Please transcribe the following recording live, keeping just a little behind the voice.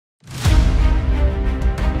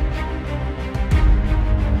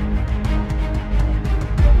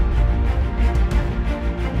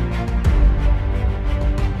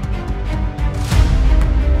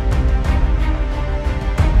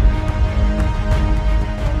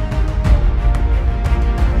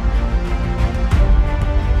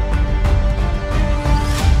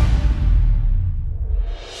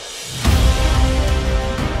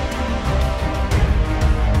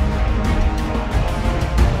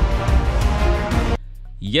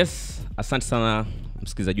Yes, asante sana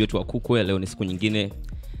msikilizaji wetu wa Kukwe. Leo ni siku nyingine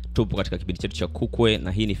tupo katika kipindi chetu cha Kukwe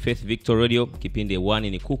na hii ni Faith Victor Radio. Kipindi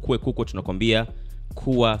 1 ni Kukwe. Kukwe tunakwambia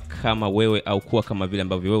kuwa kama wewe au kuwa kama vile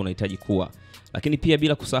ambavyo wewe unahitaji kuwa. Lakini pia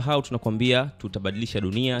bila kusahau tunakwambia tutabadilisha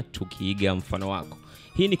dunia tukiiga mfano wako.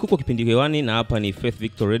 Hii ni Kukwe kipindi 1 na hapa ni Faith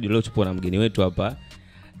Victor Radio. Leo tupo na mgeni wetu hapa.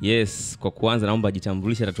 Yes, kwa kuanza naomba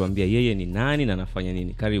ajitambulishe, atatuambia yeye ni nani na anafanya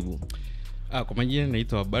nini. Karibu. Kwa majina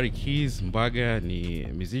naitwa Barikeyz. Mmbaga ni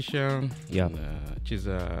musician. Yeah.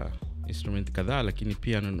 Nacheza instrument kadhaa, lakini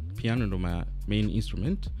piano ndo main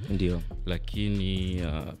instrument. Ndio. Lakini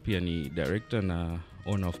pia ni director na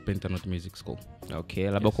owner of Pentanote Music School. Okay,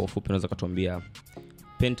 labda yes. Kwa ufupi unaweza kutuambia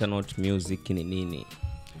Pentanote Music ni nini?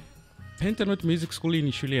 Pentanote Music School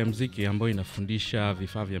ni shule ya muziki ambayo inafundisha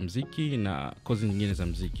vifaa vya muziki na kozi nyingine za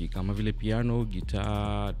muziki kama vile piano,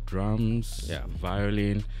 guitar, drums,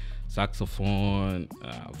 violin, saxophone,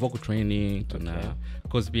 vocal training, tuna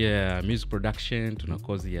kozi pia ya music production, tuna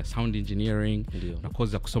kozi ya sound engineering, na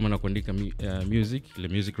kozi ya kusoma na kuandika music, ile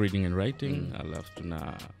music reading and writing, alafu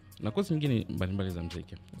tuna na kozi nyingine mbalimbali za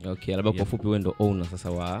muziki. Okay, labda kwa ufupi wewe ndo owner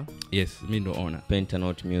sasa wa? Yes, mimi ndo owner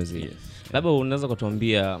Pentanote Music. Yes. Labda unaweza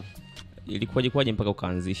kutuambia ilikuwaje mpaka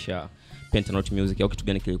ukaanzisha Pentanote Music au kitu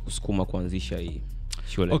gani kilikusukuma kuanzisha hii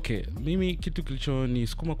shule? Okay, mimi kitu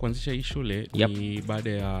kilichonisukuma kuanzisha hii shule ni baada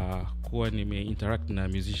ya kuwa interact na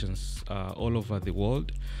musicians all over the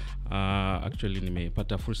world. Actually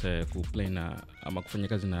nimepata fursa ya kuplay na ama kufanya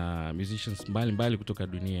kazi na musicians mbalimbali kutoka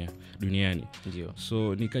duniani. Ndio.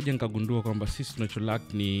 So nikaja nikagundua kwamba sisi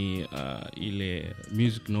tunacholack ni ile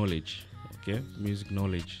music knowledge. Okay, music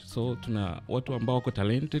knowledge. So tuna watu ambao wako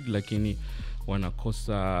talented lakini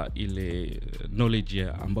wanakosa ile knowledge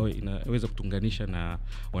ambayo inaweza kutunganisha na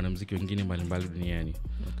wanamuziki wengine mbalimbali duniani.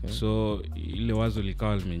 Okay. So ile wazo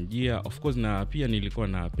likawa limenijia. Of course na pia nilikuwa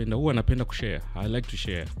napenda kushare. I like to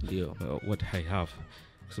share what I have.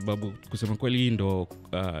 Kwa sababu kusema kweli hii ndo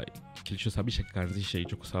kilichosababisha kikaanzisha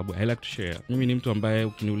hicho, kwa sababu I like to share. Mimi ni mtu ambaye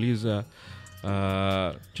ukiniuliza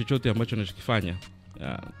chochote ambacho ninachokifanya,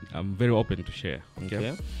 I'm very open to share.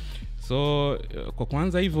 Okay? So kwa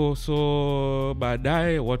kwanza hivyo, so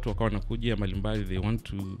baadaye watu wakawa wanakuja mbalimbali, they want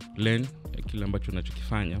to learn kile ambacho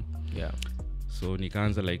ninachokifanya. So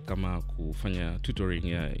nikaanza like kama kufanya tutoring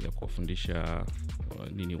ya kuwafundisha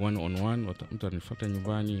nini one on one, mtu anifuata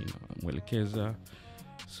nyumbani na mwelekeza.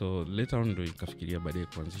 So later on ndo nikafikiria baadaye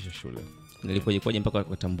kuanzisha shule. Nilikuwaje mpaka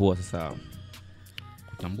wakatambua sasa?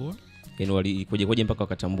 Kutambua? Yaani walikuwaje mpaka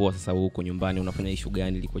wakatambua sasa huko nyumbani unafanya issue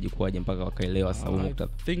gani? Ilikuwaje mpaka wakaelewa sasa I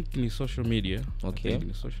think ni social media. Okay.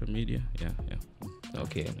 Ni social media. Yeah.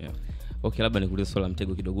 Okay. Yeah. Okay, labda nikuulize swali la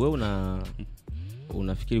mtego kidogo. Wewe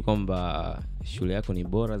unafikiri kwamba shule yako ni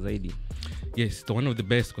bora zaidi? Yes, it's one of the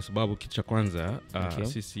best kwa sababu kitu cha kwanza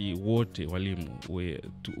sisi wote walimu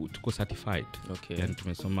tuko certified. Okay. Yani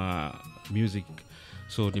tumesoma music,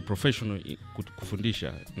 so ni professional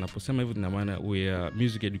kufundisha. Naposema hivyo ina maana we are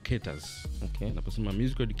music educators. Okay. Naposema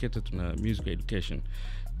music educator tuna music education.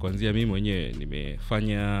 Kuanzia mimi mwenyewe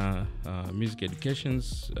nimefanya music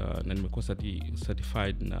educations na nimekuwa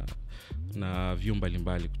certified na vyuo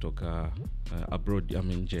mbalimbali kutoka abroad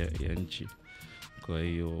ama nje ya nchi. Kwa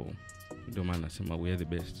hiyo ndio maana nasema we are the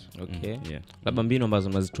best. Okay. Labda mbinu ambazo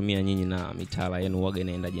mnazitumia nyinyi na mitaala yenu huaga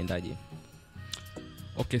inaendaje?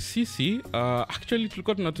 Okay, sisi actually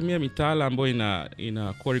tulikuwa tunatumia mitaala ambayo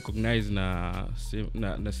ina recognize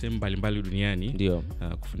na sehemu mbalimbali duniani. Ndio.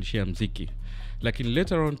 Kufundishia muziki. Lakini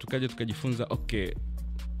later on tukajifunza okay,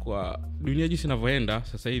 kwa dunia jinsi inavyoenda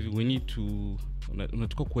sasa hivi we need to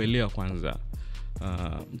unataka kuelewa kwanza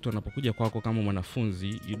mtu anapokuja kwako kama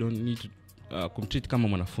mwanafunzi, you don't need to kumtreat kama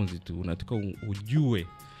mwanafunzi tu, unataka ujue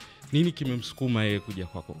nini kimemsukuma yeye kuja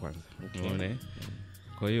kwako kwanza. Unaona?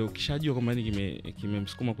 Kwa hiyo ukishajua kwamba nini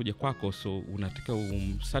kimemsukuma kuja kwako, so unataka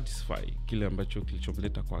satisfy kile ambacho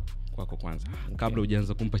kilichomleta kwako kwanza kabla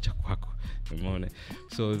hujaanza kumpa cha kwako. Umeona?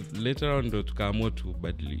 So later on ndo tukaamua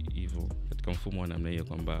tubadili hivyo katika mfumo wa namna hiyo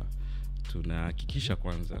kwamba tunahakikisha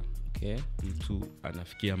kwanza mtu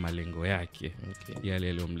anafikia malengo yake yale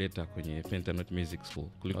yaliyomleta kwenye Pentanote Music School,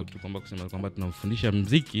 kuliko tu kwamba kusema kwamba tunamfundisha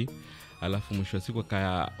muziki alafu mwisho wa siku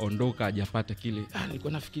kaondoka hajapata kile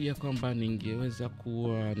nilikuwa nafikiria kwamba ningeweza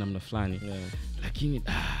kuwa namna fulani. Lakini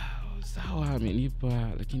sawa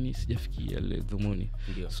amenipa lakini sijafikia ile dhumuni.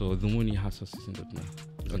 So dhumuni hasa sisi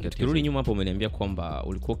ndio tukirudi nyuma hapo umeniambia kwamba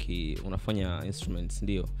ulikuwa unafanya instruments,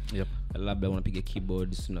 ndio? Yep. Labda unapiga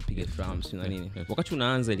keyboards, unapiga drums na nini. Wakati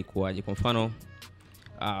unaanza ilikuwaje? Kwa mfano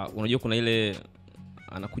unajua kuna ile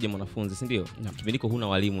anakuja mwanafunzi, si ndio? Kipindiko huna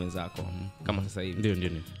walimu wenzako kama sasa hivi.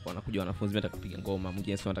 Ndio. Wanakuja wanafunzi, mimi nataka kupiga ngoma,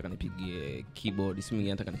 mwingine sio nataka nipige keyboard, si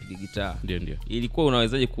mwingine nataka nipige gitaa. Ndio. Ilikuwa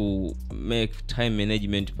unawezaje ku make time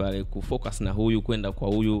management pale, kufocus na huyu kwenda kwa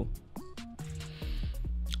huyu?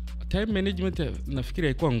 Time management nafikiri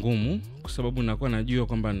haikuwa ngumu kwa sababu nakuwa najua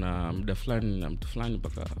kwamba na muda fulani na mtu fulani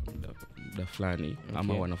mpaka muda fulani,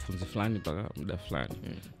 ama wanafunzi fulani mpaka muda fulani.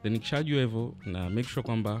 Then nikishajua hivyo na make sure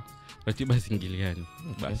kwamba ratiba zingiliani.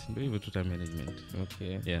 Basi ndio hivyo tu, time management.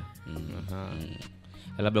 Okay. Yeah.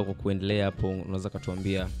 Labda kwa kuendelea hapo, unaweza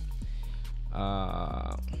kutuambia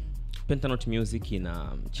Pentanote Music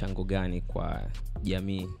ina mchango gani kwa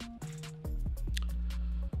jamii?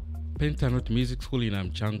 Pentanote Music School ina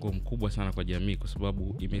mchango mkubwa sana kwa jamii kwa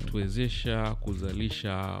sababu imetuwezesha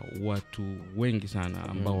kuzalisha watu wengi sana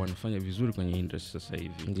ambao wanafanya vizuri kwenye industry sasa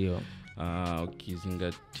hivi. Ndio.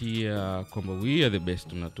 Ukizingatia kwamba we are the best,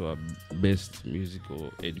 tunatoa best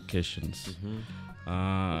musical educations.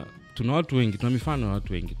 Tuna watu wengi, tuna mifano ya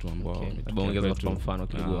watu wengi tu ambao wameongeza kwa mfano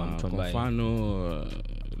kidogo wa mtu ambaye mfano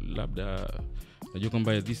labda najua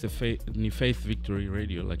kwamba this ni Faith Victory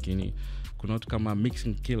Radio, lakini kuna watu kama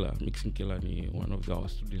Mixing Killer ni one of our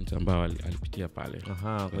students ambao alipitia pale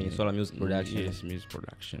kwenye swala music production. Yes, music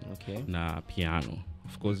production. Na piano.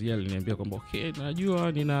 Of course yeye aliniambia kwamba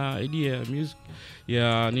najua nina idea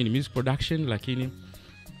ya music production, lakini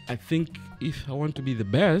I think if I want to be the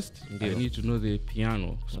best, I need to know the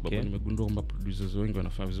piano. Kwa sababu nimegundua kwamba producers wengi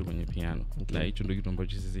wanafanya vizuri kwenye piano. Na hicho ndio kitu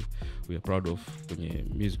ambacho sisi we are proud of kwenye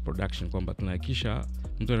music production, kwamba tunahakikisha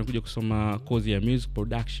mtu anakuja kusoma course ya music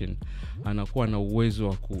production anakuwa na uwezo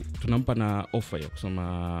wa tunampa na offer ya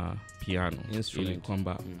kusoma piano instrument,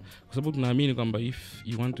 kwamba kwa sababu tunaamini kwamba if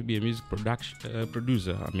you want to be a music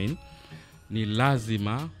producer, ni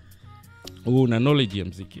lazima una knowledge ya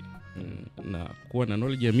muziki. Na kuwa na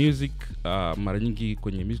knowledge ya music mara nyingi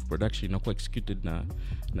kwenye music production inakuwa executed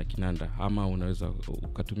na kinanda, ama unaweza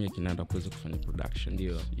ukatumia kinanda kuweza kufanya production.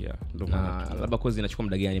 Ndio. Yeah, ndio maana labda course inachukua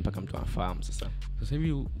muda gani mpaka mtu afahamu sasa? Sasa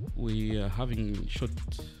hivi we are having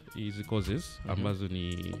short easy courses ambazo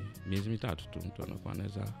ni miezi 3 tu mtu anakuwa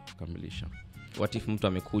anaweza kukamilisha. What if mtu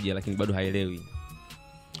amekuja lakini bado haelewi?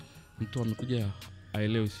 Mtu amekuja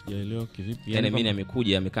haelewi, sijaelewa kivipi? Yani mimi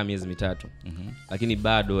amekuja amekaa miezi 3 lakini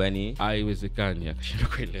bado haiwezekani akashindwa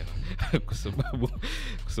kuelewa kwa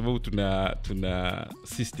sababu tuna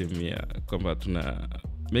system ya kwamba tuna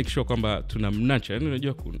make sure kwamba tunamnacha. Yani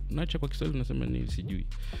unajua kunacha kwa Kiswahili unasema ni sijui.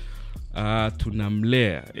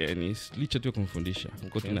 Tunamlea, yani licha tu kumfundisha.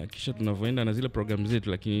 Kwa kisha tunavoenda na zile program zetu,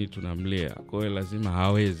 lakini tunamlea. Kwa hiyo lazima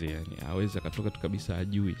hawezi akatoka tu kabisa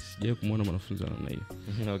ajui. Sijawahi kumuona mwanafunzi wa namna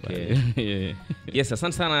hiyo. Yes,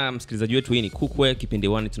 asante sana msikilizaji wetu. Hii ni Kuwa, kipindi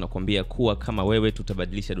 1 tunakwambia kuwa kama wewe,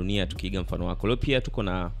 tutabadilisha dunia tukiiga mfano wako. Leo pia tuko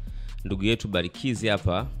na ndugu yetu Barikeyz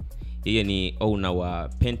hapa. Yeye ni owner wa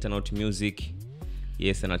Pentanote Music.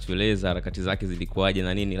 Yes, anatueleza harakati zake zilikuwaje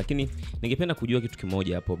na nini, lakini ningependa kujua kitu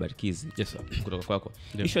kimoja hapo Barikeyz. Yes sir. Kutoka kwako.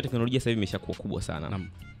 Issue ya teknolojia sasa hivi imeshakuwa kubwa sana.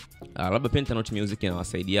 Labda Pentanote Music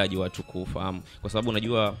inawasaidiaje watu kufahamu? Kwa sababu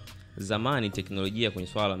unajua zamani teknolojia kwenye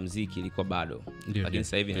swala la muziki ilikuwa bado. Lakini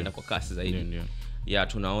sasa hivi inaenda kwa kasi zaidi. Ya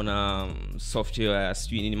tunaona software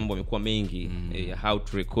sijui nini, mambo yamekuwa mengi. How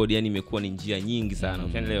to record, yani imekuwa ni njia nyingi sana.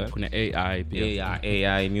 Unaelewa? Kuna AI pia.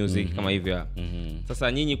 AI music kama hivyo.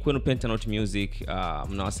 Sasa nyinyi kwenu Pentanote Music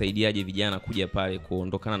mnawasaidiaje vijana kuja pale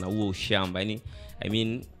kuondokana na huo ushamba? Yani I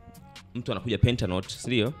mean mtu anakuja Pentanote,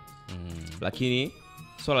 ndio? Lakini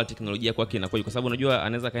swala la teknolojia kwake inakuwa, kwa sababu unajua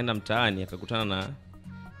anaweza kaenda mtaani akakutana na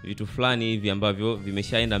vitu fulani hivi ambavyo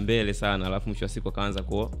vimeshaenda mbele sana, alafu mwisho wa siku akaanza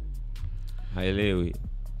haelewi.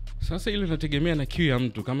 Sasa ile inategemea na kiu ya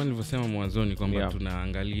mtu, kama nilivyosema mwanzoni kwamba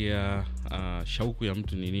tunaangalia shauku ya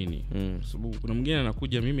mtu ni nini. Sababu kuna mwingine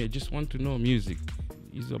anakuja, mimi I just want to know music,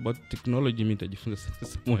 is about technology, mimi nitajifunza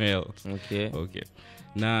somewhere else. Okay.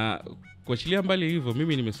 Na kuachilia mbali hivyo,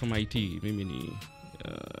 mimi nimesoma IT, mimi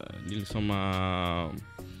nilisoma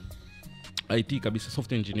IT kabisa,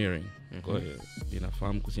 software engineering. Kwa hiyo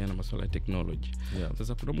ninafahamu kuhusiana na masuala ya technology.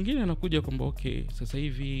 Sasa kuna mwingine anakuja kwamba sasa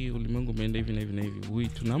hivi ulimwengu umeenda hivi na hivi na hivi,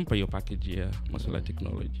 tunampa hiyo package ya masuala ya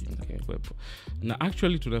technology. Na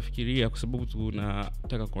actually tunafikiria, kwa sababu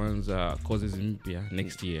tunataka kuanza courses mpya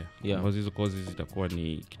next year. Ambazo hizo courses zitakuwa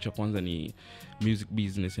ni kitu kwanza ni music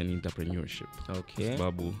business and entrepreneurship.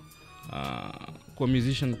 Sababu kwa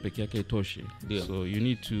musician peke yake itoshi. So you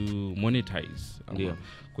need to monetize,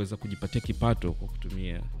 kuweza kujipatia kipato kwa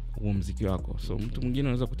kutumia huo muziki wako. So mtu mwingine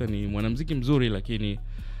anaweza kuta ni mwanamuziki mzuri, lakini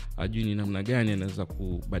ajui ni namna gani anaweza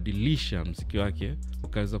kubadilisha muziki wake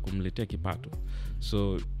ukaweza kumletea kipato.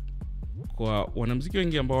 So kwa wanamuziki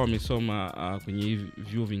wengi ambao wamesoma kwenye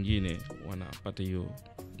vyuo vingine wanapata hiyo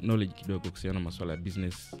knowledge kidogo kuhusiana na masuala ya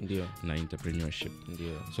business ndio na entrepreneurship.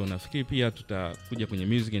 Ndio. So nafikiri pia tutakuja kwenye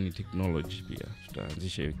music and technology pia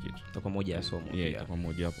tutaanzisha hiyo kitu. Tutakuwa moja ya somo. Yeah, tutakuwa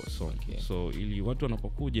moja hapo somo. Okay. So ili watu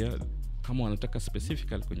wanapokuja kama wanataka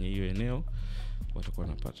specifically kwenye hiyo eneo watakuwa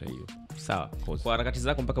wanapata hiyo. Sawa. Kwa harakati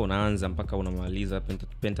zako mpaka unaanza mpaka unamaliza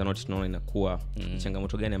Pentanote tunaona inakuwa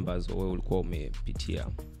changamoto gani ambazo wewe ulikuwa umepitia?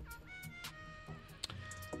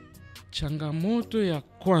 Changamoto ya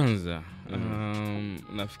kwanza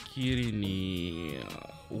nafikiri ni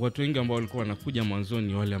watu wengi ambao walikuwa wanakuja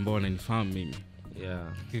mwanzoni wale ambao wananifahamu mimi.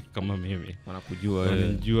 Yeah, kama mimi wanakujua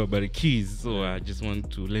wanajua Barikeyz, so I just want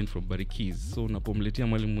to learn from Barikeyz. So unapomletea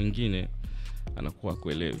mwalimu mwingine anakuwa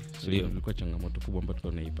kuelewi. So hiyo ilikuwa changamoto kubwa ambayo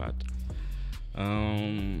tunaipata.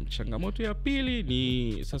 Changamoto ya pili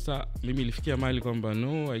ni sasa mimi nilifikia mahali kwamba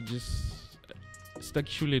no, I just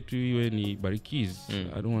sitaki shule tu iwe ni Barikeyz.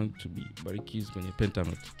 I don't want to be Barikeyz kwenye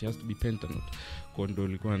Pentanote. It has to be Pentanote. Kwa ndo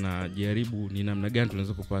nilikuwa najaribu ni namna gani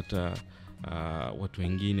tunaweza kupata watu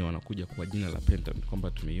wengine wanakuja kwa jina la Pentanote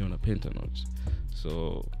kwamba tumeiona Pentanote.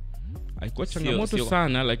 So haikuwa changamoto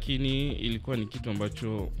sana, lakini ilikuwa ni kitu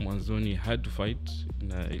ambacho mwanzoni had to fight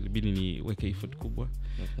na ilibidi niweke effort kubwa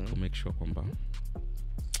to make sure kwamba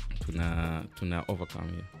tuna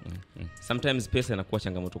overcome. Sometimes pesa inakuwa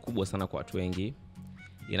changamoto kubwa sana kwa watu wengi.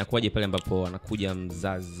 Inakuwaje pale ambapo anakuja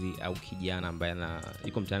mzazi au kijana ambaye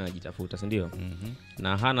yuko mtaani anajitafuta, si ndio?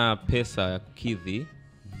 Na hana pesa ya kukidhi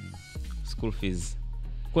school fees.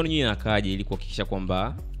 Kwa nini inakaje ili kuhakikisha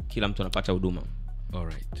kwamba kila mtu anapata huduma?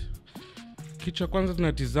 Alright. Kitu cha kwanza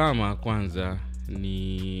tunatizama kwanza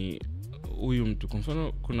ni huyu mtu. Kwa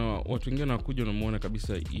mfano kuna watu wengine wanakuja unamuona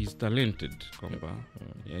kabisa is talented kwamba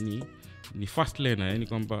yani ni fast learner, yani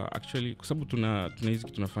kwamba actually kwa sababu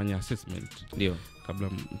tunafanya assessment ndio kabla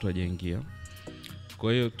mtu hajaingia.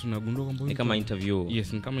 Kwa hiyo tunagundua kwamba ni kama interview.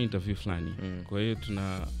 Yes, ni kama interview fulani. Kwa hiyo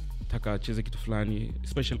tunataka acheze kitu fulani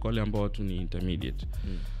especially kwa wale ambao watu ni intermediate.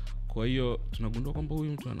 Kwa hiyo tunagundua kwamba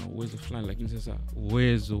huyu mtu ana uwezo fulani, lakini sasa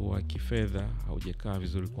uwezo wa kifedha haujakaa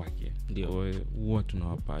vizuri kwake. Ndio. Kwa hiyo huwa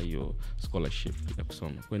tunawapa hiyo scholarship ya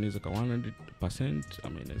kusoma. Kwa hiyo inaweza ka 100%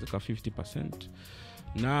 ama inaweza ka 50%.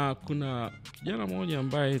 Na kuna kijana mmoja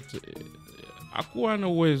ambaye hakuwa na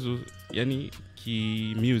uwezo yani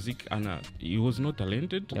ki music, he was not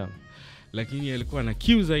talented. Yeah. Lakini alikuwa na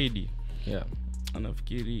kiu zaidi. Yeah.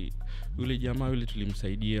 Anafikiri yule jamaa yule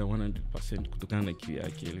tulimsaidia 100% kutokana na kiu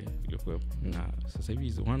yake ile ilikuwa. Na sasa hivi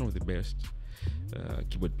is one of the best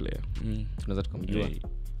keyboard player. Tunaweza tukamjua.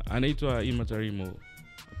 Anaitwa Emmanuel.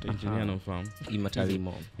 Engineer na farm.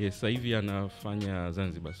 Emmanuel. Yes, sasa hivi anafanya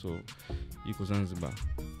Zanzibar. So yuko Zanzibar.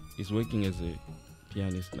 He's working as a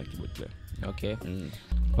pianist na keyboard player. Okay.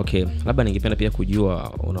 Okay, labda ningependa pia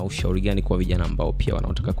kujua una ushauri gani kwa vijana ambao pia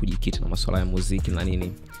wanaotaka kujikita na masuala ya muziki na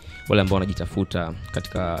nini, wale ambao wanajitafuta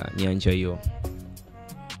katika nyanja hiyo?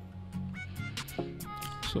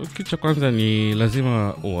 So kitu cha kwanza ni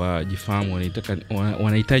lazima wajifahamu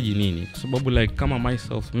wanahitaji nini, kwa sababu like kama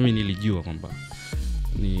myself mimi nilijua kwamba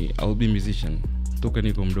I'll be musician toka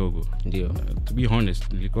niko mdogo. Ndio. To be honest,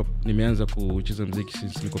 nimeanza kucheza muziki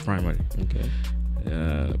since niko primary. Okay.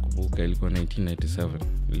 Kumbuka ilikuwa 1997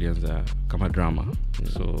 nilianza kama drama.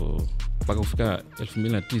 So mpaka kufika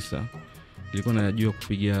 2009 nilikuwa najua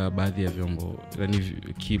kupiga baadhi ya vyombo, yani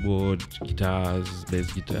keyboard, guitars,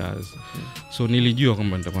 bass guitars. So nilijua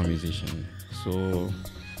kwamba nitakuwa musician. So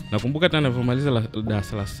nakumbuka tena nilipomaliza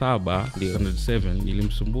darasa la 7 standard 7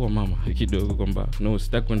 nilimsumbua mama kidogo kwamba no,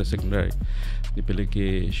 sitaki kwenda secondary,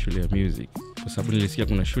 nipeleke shule ya music, kwa sababu nilisikia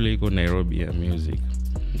kuna shule iko Nairobi ya music.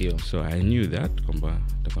 Ndio. So I knew that kwamba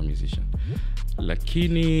nitakuwa musician.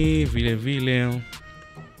 Lakini vile vile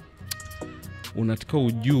unataka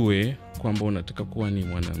ujue kwamba unataka kuwa ni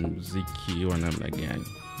mwanamuziki wa namna gani,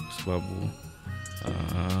 kwa sababu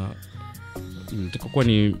unataka kuwa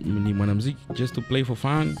ni mwanamuziki just to play for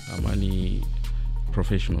fun ama ni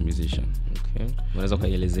professional musician. Okay. Unaweza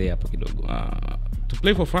kuelezea hapo kidogo? To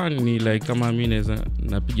play for fun ni like kama mimi naweza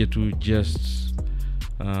napiga tu just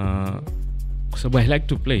kwa sababu I like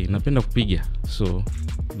to play, napenda kupiga, so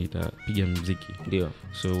nitapiga muziki. Ndio.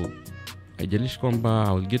 So haijalishi kwamba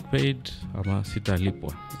I will get paid ama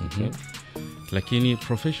sitalipwa. Okay. Lakini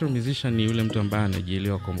professional musician ni yule mtu ambaye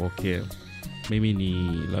anajielewa kwamba okay, mimi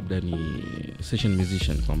ni labda ni session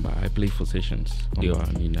musician, kwamba I play for sessions, kwamba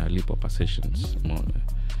ninalipwa per sessions.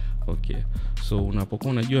 Okay. So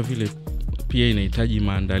unapokuwa unajua vile pia inahitaji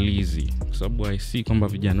maandalizi, kwa sababu I see kwamba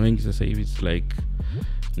vijana wengi sasa hivi it's like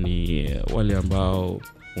ni wale ambao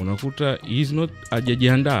unakuta he is not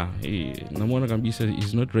hajajiandaa, namuona kabisa he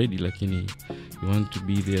is not ready, lakini you want to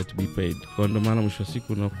be there to be paid. Kwa ndo maana mwisho wa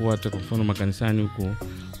siku unakuwa hata kwa mfano makanisani huko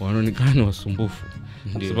wanaonekana wasumbufu.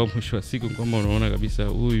 Sababu mwisho wa siku kama unaona kabisa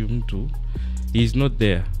huyu mtu he is not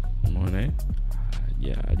there, unaona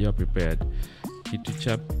hajawa prepared. Kitu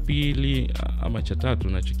cha pili ama cha tatu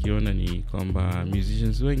nachokiona ni kwamba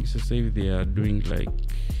musicians wengi sasa hivi they are doing like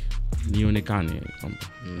nionekane kwamba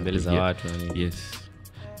mbele za watu yes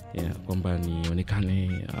kwamba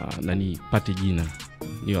nionekane na nipate jina,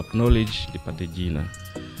 ni acknowledge nipate jina,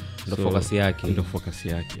 ndio focus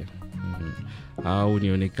yake au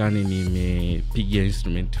nionekane nimepiga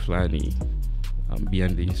instrument fulani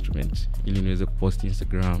beyond the instrument ili niweze kupost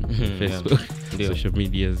Instagram, Facebook, social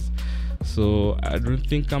medias. So I don't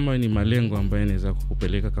think kama ni malengo ambayo yanaweza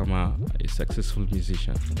kukupeleka kama a successful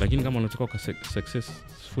musician, lakini kama unataka kuwa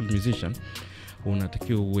successful musician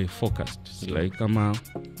unatakiwa uwe focused. Like kama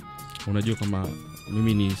unajua kama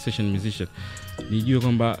mimi ni session musician, nijue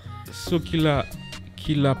kwamba sio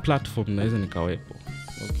kila platform naweza nikawepo.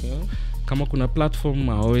 Kama kuna platform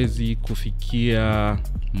hawezi kufikia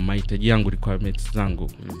mahitaji yangu, requirements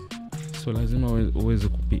zangu, so lazima uweze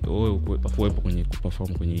kuwepo kwenye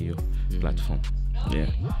kuperform kwenye hiyo platform.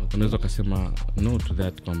 Unaweza kusema no to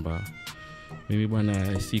that kwamba mimi bwana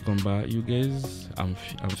I see kwamba you guys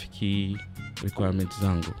amfiki requirements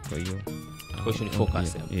zangu, kwa hiyo question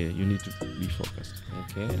focus. You need to be focused.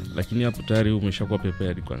 Lakini hapo tayari umeshakuwa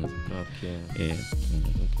prepared kwanza.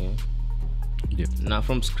 Na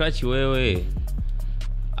from scratch wewe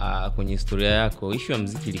kwenye historia yako issue ya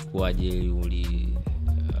muziki ilikuwaje?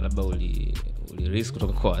 Labda uli risk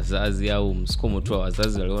kutoka kwa wazazi au msukumo tu wa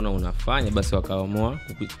wazazi waliona unafanya basi wakaamua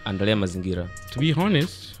kuandalia mazingira? To be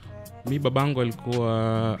honest, mi babangu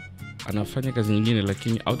alikuwa anafanya kazi nyingine,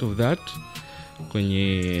 lakini out of that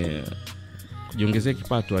kwenye kujiongezea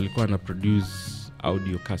kipato alikuwa ana produce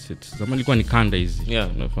audio cassettes. Zamani ilikuwa ni kanda hizi.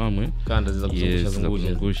 Unafahamu kanda za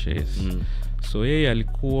kuzungusha. So yeye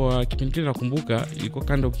alikuwa kipindi kile nakumbuka ilikuwa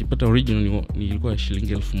kanda ukipata original ni ilikuwa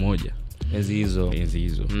shilingi 1000 enzi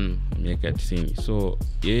hizo miaka 90. So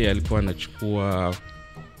yeye alikuwa anachukua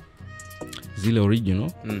zile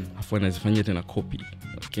original afu anazifanyia tena copy.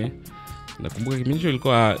 Nakumbuka kipindi hicho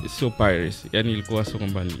ilikuwa sio piracy, yani ilikuwa sio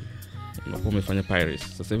kwamba ni unakuwa umefanya piracy.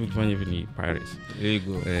 Sasa hivi kufanya hivi ni piracy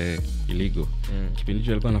illegal. Kipindi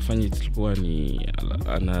hicho alikuwa anafanya ilikuwa ni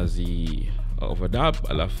anazi overdub,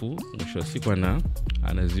 alafu mwisho wa siku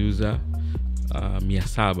anaziuza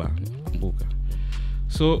 700 kumbuka.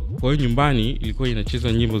 So kwa hiyo nyumbani ilikuwa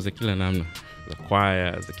inachezwa nyimbo za kila namna, za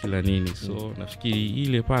kwaya, za kila nini. So nafikiri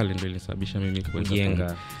ile pale ndio ilisababisha mimi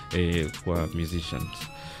kujenga kwa musicians.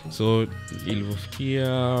 So ilipofikia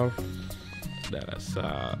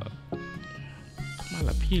darasa kama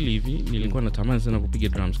la pili hivi nilikuwa natamani sana kupiga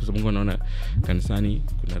drums kwa sababu naona kanisani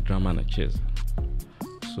kuna drama anacheza.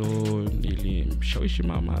 So nilimshawishi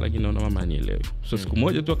mama, lakini naona mama anielewi. So siku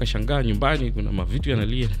moja tu akashangaa nyumbani kuna mavitu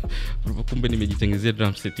yanalia, kumbe nimejitengenezea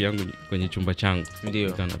drum set yangu kwenye chumba changu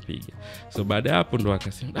napiga. So baada hapo ndo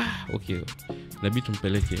akasema okay, inabidi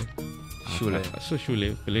tumpeleke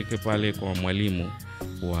shule, peleke pale kwa mwalimu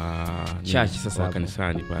wa church sasa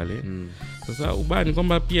kanisani pale. Sasa ubani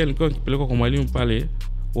kwamba pia nilikuwa nikipelekwa kwa mwalimu pale,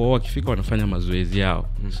 wao wakifika wanafanya mazoezi yao.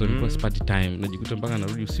 So nilikuwa sipati time, najikuta mpaka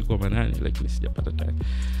narudi usiku wa manane, lakini sijapata time.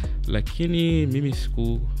 Lakini mimi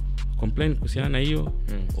siku complain kuhusiana na hiyo.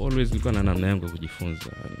 Always nilikuwa na namna yangu ya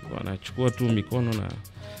kujifunza. Nilikuwa nachukua tu mikono na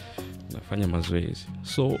nafanya mazoezi.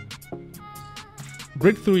 So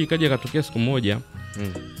breakthrough ikaja katokea siku moja.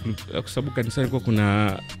 Kwa sababu kanisani kulikuwa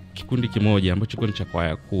kuna kikundi kimoja ambacho kilikuwa ni cha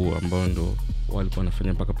kwaya kuu ambao ndo walikuwa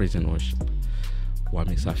wanafanya mpaka praise and worship.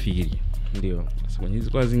 Wamesafiri. Sasa kwenye hizo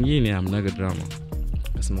kwa zingine hamnaga drama.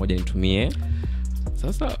 Sasa moja nitumie.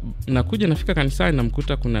 Sasa nakuja nafika kanisani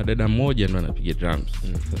namkuta kuna dada mmoja ndo anapiga drums.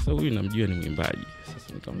 Sasa huyu namjua ni mwimbaji.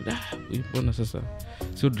 Sasa nikamwambia huyu mbona sasa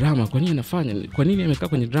sio drama, kwa nini anafanya? Kwa nini amekaa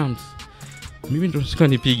kwenye drums? Mimi ndo nataka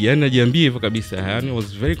nipige. Yaani najiambia hivyo kabisa. Yaani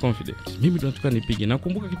was very confident. Mimi ndo nataka nipige.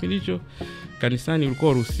 Nakumbuka kipindi hicho kanisani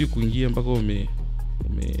ulikuwa ruhusiwa kuingia mpaka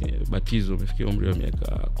umebatizwa, umefikia umri wa miaka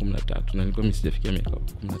 13 na nilikuwa mimi sijafikia miaka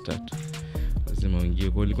 13. Lazima uingie.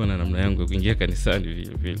 Kwa nilikuwa na namna yangu ya kuingia kanisani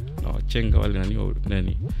vile. Na wachenga wale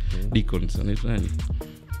nani deacons anaitwa nani?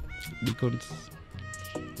 Deacons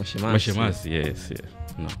mashemasi. Yes.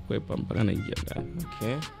 Na kwepa mpaka naingia ndani.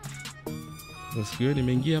 Sasa hiyo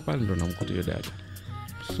nimeingia pale ndo namkuta hiyo dada.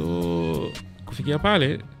 So kufikia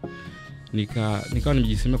pale nikawa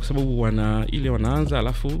nimejisemea kwa sababu wanaanza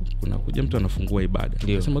alafu kuna kuja mtu anafungua ibada.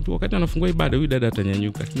 Nasema tu wakati anafungua ibada huyu dada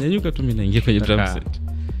atanyanyuka. Kinyanyuka tu mimi naingia kwenye drum set.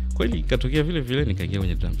 kweli ikatokea vile vile, nikaingia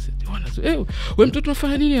kwenye drum set. Wewe mtoto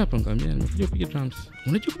unafanya nini hapa? Nikamwambia nimekuja kupiga drums.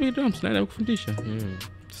 Unajua kupiga drums? Nani amekufundisha?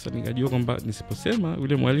 Sasa nikajua kwamba nisiposema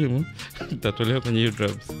yule mwalimu nitatolewa kwenye hiyo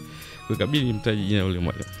drums. Kwa kabidi nimtaje jina yule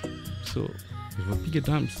mwalimu. So nilipopiga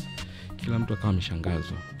drums, kila mtu akawa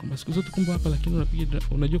ameshangazwa kwamba siku zote kumbe hapa lakini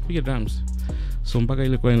unajua kupiga drums. So mpaka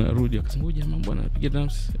ile kwa inarudi akasema huyu jamaa mbona anapiga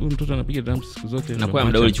drums? Huyu mtoto anapiga drums siku zote. Na kwa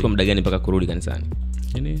muda ulichukua muda gani mpaka kurudi kanisani?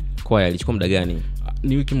 Nini? Kwa ilichukua muda gani?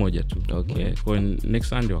 Ni wiki moja tu. Okay. Kwa next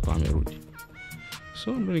Sunday wakawa wamerudi.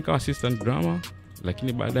 So ndo nikawa assistant drummer,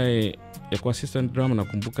 lakini baadaye ya kuwa assistant drummer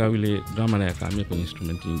nakumbuka yule drummer naye akahamia kwenye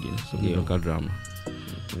instrument nyingine. So ndio kwa drummer.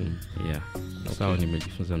 Yeah. Sawa,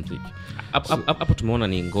 nimejifunza muziki. Hapo tumeona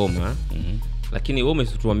ni ngoma. Lakini wewe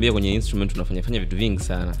umetuambia kwenye instrument unafanya vitu vingi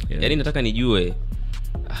sana. Yeah. Yaani nataka nijue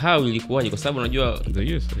how ilikuwaje, kwa sababu unajua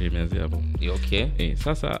the imeanzia hapo. Okay.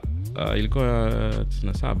 Sasa ilikuwa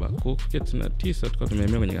 97, kufikia 99 tulikuwa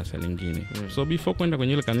tumehamia kwenye kanisa lingine. So before kwenda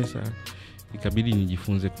kwenye ile kanisa ikabidi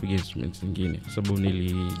nijifunze kupiga instruments zingine, kwa sababu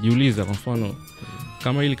nilijiuliza kwa mfano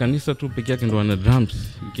kama ile kanisa tu pekee yake ndo wana drums,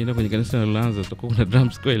 nikienda kwenye kanisa linaloanza tutakuwa kuna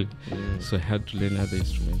drums kweli? So I had to learn other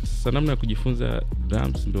instruments. Sasa namna ya kujifunza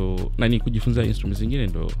drums ndo kujifunza instruments zingine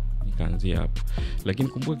ndo nikaanzia hapo. Lakini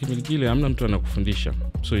kumbuka kipindi kile hamna mtu anakufundisha.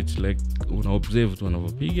 So it's like una observe tu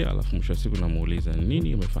wanavyopiga, alafu mwisho wa siku unamuuliza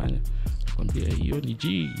nini umefanya. Nakwambia hiyo ni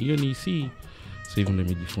G, hiyo ni C. So hivyo ndio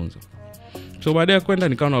nimejifunza. So baada ya kwenda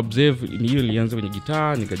nikawa na observe, ni hiyo nilianza kwenye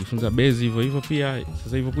gitaa, nikajifunza bass hivyo pia.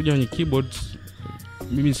 Sasa hivyo kuja kwenye keyboards,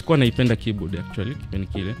 mimi sikuwa naipenda keyboard actually kipindi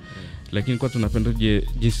kile. Lakini kwa tunapenda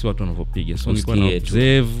jinsi watu wanavyopiga. So nilikuwa na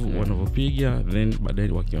observe wanavyopiga, then baadaye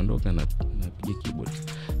wakiondoka na napiga keyboard.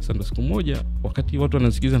 Sasa ndo siku moja wakati watu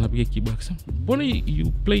wanasikiza napiga keyboard, akasema mbona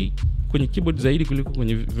you play kwenye keyboard zaidi kuliko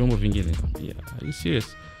kwenye vyombo vingine? Yeah, are you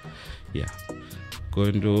serious? Yeah.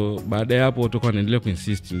 Kwa ndo baada ya hapo watu wanaendelea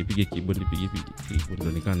kuinsist nipige keyboard,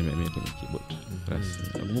 ndo nikawa nimehamia kwenye keyboard. Basi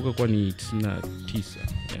nakumbuka kwa ni 99.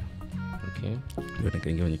 Yeah. Okay. Ndio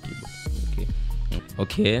nikaingia kwenye keyboard.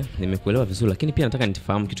 Okay, nimekuelewa vizuri, lakini pia nataka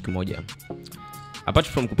nifahamu kitu kimoja. Apart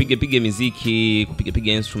from kupiga muziki,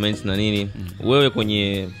 kupiga instruments na nini, wewe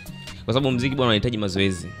kwenye, kwa sababu muziki bwana unahitaji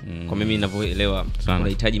mazoezi. Kwa mimi ninavyoelewa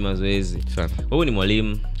unahitaji mazoezi. Wewe ni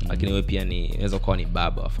mwalimu, lakini wewe pia unaweza kuwa ni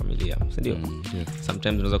baba wa familia, si ndio?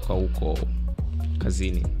 Sometimes unaweza kuwa huko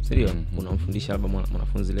kazini, si ndio? Unamfundisha labda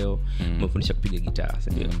mwanafunzi leo, umefundisha kupiga gitaa, si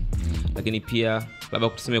ndio? Lakini pia labda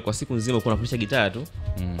kutuseme kwa siku nzima uko unafundisha gitaa tu,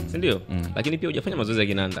 si ndio? Lakini pia hujafanya mazoezi ya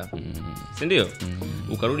kinanda, si ndio?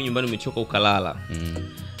 Ukarudi nyumbani umechoka ukalala.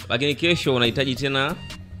 Lakini kesho unahitaji tena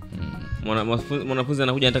mwanafunzi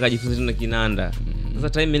anakuja anataka ajifunze tena kinanda. Sasa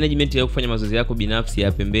time management ya kufanya mazoezi yako binafsi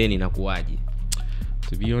ya pembeni inakuaje?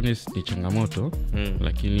 To be honest ni changamoto,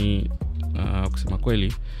 lakini kusema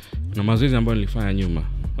kweli na mazoezi ambayo nilifanya nyuma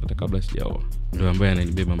hata kabla sijaoa ndio ambayo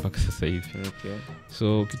yananibeba mpaka sasa hivi. Okay.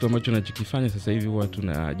 So kitu ambacho nachokifanya sasa hivi huwa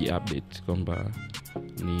tunaji-update kwamba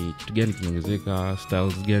ni kitu gani kimeongezeka,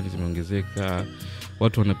 styles gani zimeongezeka,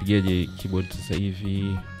 watu wanapigaje keyboard sasa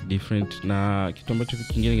hivi different, na kitu ambacho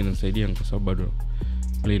kingine kinanisaidia kwa sababu bado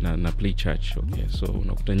play na play church. Okay, so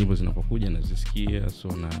unakuta nyimbo zinapokuja nazisikia,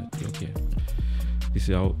 so na okay, this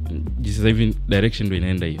is how sasa hivi direction ndio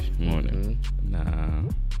inaenda hivi, umeona. Na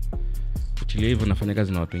actually hivyo nafanya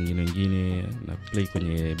kazi na watu wengine na play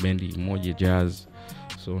kwenye bendi moja jazz,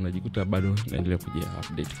 so unajikuta bado naendelea kuja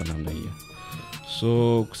update kwa namna hiyo.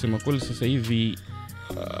 So kusema kweli sasa hivi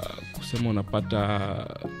kusema unapata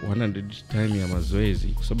 100 time ya mazoezi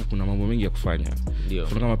kwa sababu kuna mambo mengi ya kufanya. Ndio.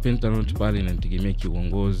 Kuna kama pentanot pale inategemea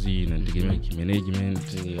kiuongozi, inategemea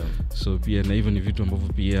kimanagement. Ndio. So pia na hivyo ni vitu ambavyo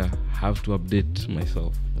pia have to update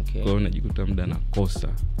myself. Okay. Kwa hiyo najikuta muda nakosa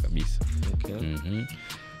kabisa. Okay.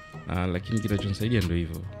 Lakini kinachonisaidia ndio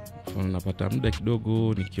hivyo. Kwa napata muda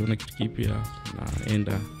kidogo nikiona kitu kipya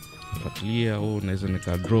naenda kufuatilia au naweza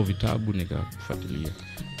nika draw vitabu nikafuatilia.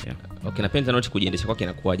 Yeah. Okay, napenda note kujiendesha kwake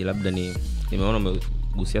inakuaje? Labda nimeona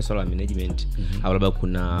umegusia swala la management au labda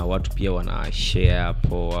kuna watu pia wana share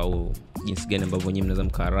hapo, au jinsi gani ambavyo nyinyi mnaweza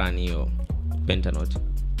mkarani hiyo Pentanote?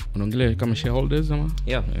 Unaongelea kama shareholders ama?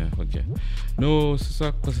 Yeah, okay. No,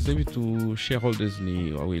 sasa kwa sasa hivi tu shareholders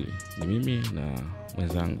ni wawili. Ni mimi na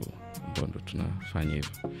mwenzangu ambao ndo tunafanya hivyo.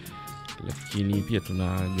 Lakini pia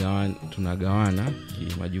tunagawana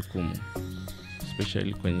majukumu.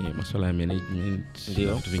 Especially kwenye masuala ya management,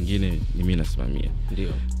 vitu vingine ni mimi nasimamia. Ndio.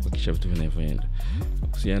 Kuhakikisha vitu vinavyoenda.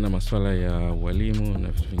 Kuhusiana masuala ya walimu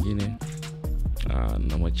na vitu vingine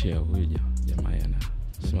namwachia huyu jamaa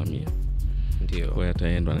anasimamia. Ndio. Kwa hiyo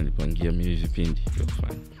ataenda ananipangia mimi vipindi vya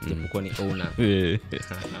kufanya. Japokuwa ni owner.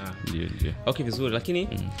 Ndio. Okay, vizuri, lakini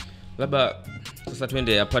Labda sasa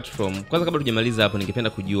tuende apart from, kwanza kabla tujamaliza hapo, ningependa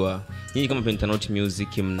kujua nyinyi kama Pentanote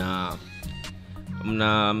Music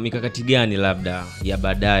mna mikakati gani labda ya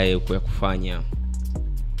baadaye kwa kufanya?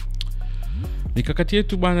 Mikakati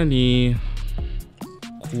yetu bwana ni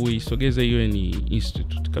kuisogeza hiyo ni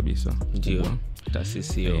institute kabisa. Ndio,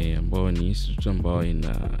 taasisi hiyo ambayo ni institute ambayo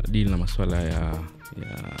ina deal na masuala ya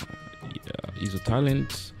hizo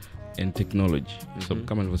talents and technology. So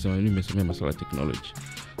kama nilivyosema, mimi nimesomea masuala ya technology.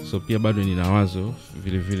 So pia bado nina wazo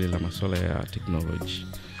vile vile la masuala ya technology.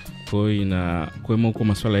 Kwa ina kwa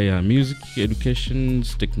masuala ya music education,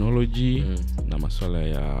 technology na masuala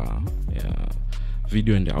ya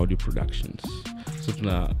video and audio productions. So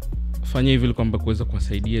tunafanya hivi kwamba kuweza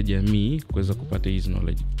kuwasaidia jamii kuweza kupata hizo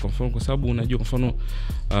knowledge. Kwa mfano, kwa sababu unajua kwa mfano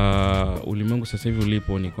ulimwengu sasa hivi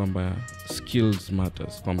ulipo ni kwamba skills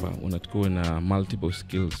matters, kwamba unatakiwa na multiple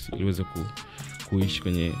skills ili uweze kuishi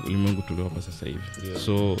kwenye ulimwengu tuliopo sasa hivi. Yeah.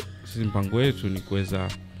 So sisi mpango wetu ni kuweza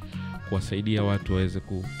kuwasaidia watu waweze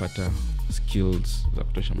kupata skills za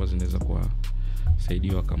kutosha ambazo zinaweza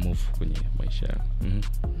kuwasaidia wakamove kwenye maisha yao.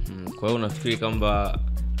 Kwa hiyo unafikiri kwamba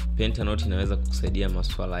Pentanote inaweza kukusaidia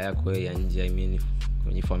masuala yako ya nje, I mean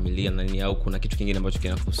kwenye familia na nini, au kuna kitu kingine ambacho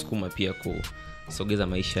kinakusukuma pia kusogeza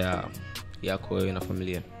maisha yako wewe na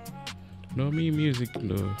familia? No, music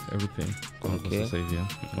ndo everything kwa sasa hivi.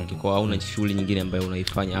 Okay, kwa hauna shughuli nyingine ambayo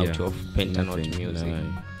unaifanya out of Pentanote Music?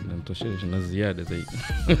 Natosheleza na ziada zaidi.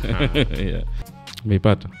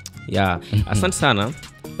 Umeipata? Asante sana.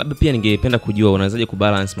 Labda pia ningependa kujua unawezaje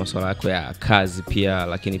kubalance masuala yako ya kazi pia,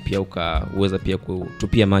 lakini pia ukaweza pia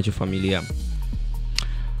kutupia macho familia?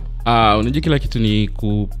 Unajua kila kitu ni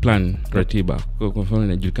kuplan ratiba. Kwa mfano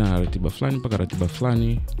inajulikana ratiba fulani mpaka ratiba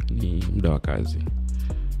fulani ni muda wa kazi.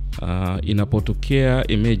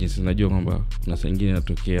 Inapotokea emergency, unajua kwamba kuna saa nyingine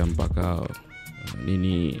inatokea mpaka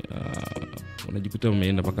unajikuta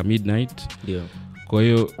umeenda mpaka midnight. Ndio. Kwa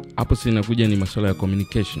hiyo hapo sasa inakuja ni masuala ya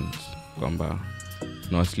communications, kwamba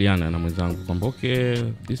tunawasiliana na mwenzangu kwamba okay,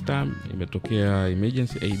 this time imetokea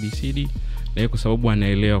emergency ABCD, na kwa sababu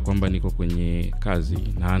anaelewa kwamba niko kwenye kazi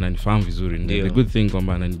na ananifahamu vizuri. The good thing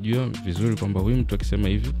kwamba ananijua vizuri kwamba huyu mtu akisema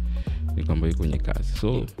hivi ni kwamba yuko kwenye kazi.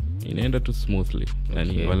 So inaenda tu smoothly.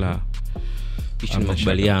 Yani wala issue ni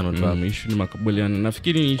makubaliano tu. Issue ni makubaliano.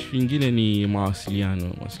 Nafikiri issue nyingine ni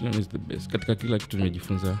mawasiliano. Mawasiliano is the best. Katika kila kitu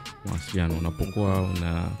nimejifunza mawasiliano. Unapokuwa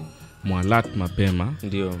una mwalat mapema,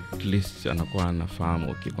 ndio at least anakuwa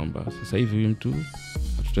anafahamu okay kwamba sasa hivi huyu mtu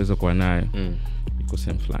tutaweza kuwa naye iko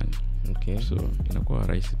same fulani. Okay. So inakuwa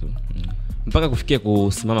rahisi tu. Mpaka kufikia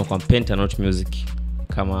kusimama kwa Pentanote Music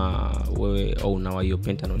kama wewe au na hiyo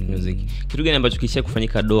Pentanote Music, kitu gani ambacho kisha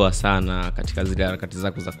kufanyika doa sana katika zile harakati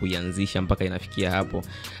zako za kuianzisha mpaka inafikia hapo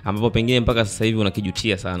ambapo pengine mpaka sasa hivi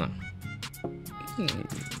unakijutia sana?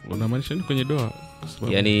 Unamaanisha ni kwenye doa?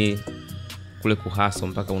 Yaani kule kuhaso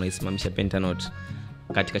mpaka unaisimamisha Pentanote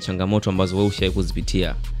katika changamoto ambazo wewe ushawahi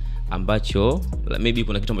kuzipitia, ambacho maybe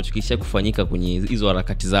kuna kitu ambacho kisha kufanyika kwenye hizo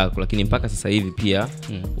harakati zako lakini mpaka sasa hivi pia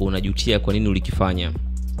unajutia kwa nini ulikifanya?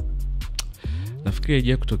 Nafikiri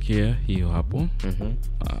haija kutokea hiyo hapo.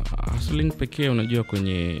 Hustling pekee, unajua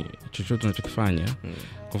kwenye chochote unachokifanya.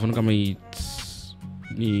 Kwa mfano kama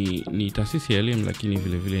ni taasisi ya elimu lakini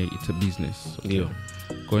vile vile it's a business. Ndio.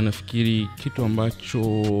 Kwa hiyo nafikiri kitu ambacho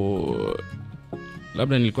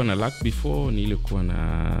labda nilikuwa na lack before ni ile kuwa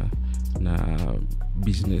na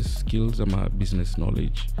business skills ama business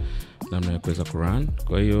knowledge namna ya kuweza kurun.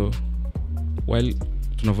 Kwa hiyo while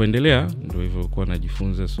tunavyoendelea ndio hivyo kuwa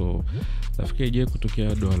najifunza. So nafikiri je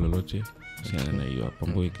kutokea doa lolote sana na hiyo hapo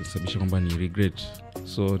ambayo ikisababisha kwamba ni regret.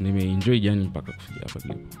 So nimeenjoy jani mpaka kufikia hapa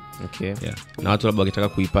nilipo. Okay. Yeah. Na watu labda wakitaka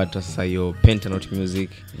kuipata sasa hiyo Pentanote Music,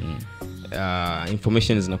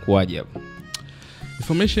 information zinakuaje hapo?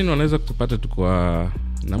 Information wanaweza kutupata tu kwa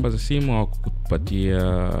namba za simu au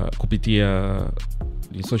kupitia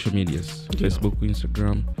social medias, Facebook,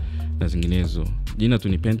 Instagram na zinginezo. Jina tu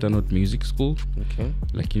ni Pentanote Music School. Okay.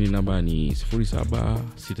 Lakini namba ni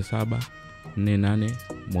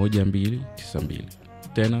 0767481292.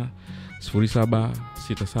 Tena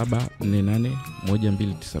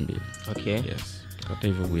 0767481292. Okay. Yes. Hata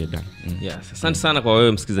hivyo we are done. Yes. Asante sana kwa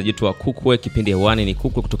wewe msikilizaji wetu wa Kuwa. Kipindi hewani ni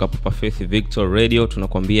Kuwa kutoka Papa Faith Victor Radio.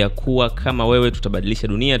 Tunakwambia kuwa kama wewe, tutabadilisha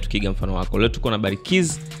dunia tukiiga mfano wako. Leo tuko na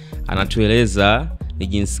Barikeyz, anatueleza ni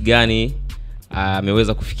jinsi gani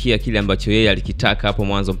ameweza kufikia kile ambacho yeye alikitaka hapo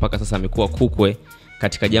mwanzo mpaka sasa amekuwa Kuwa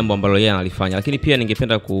katika jambo ambalo yeye analifanya. Lakini pia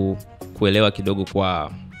ningependa kuelewa kidogo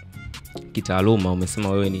kwa kitaaluma. Umesema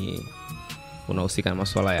wewe ni unahusika na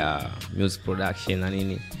masuala ya music production na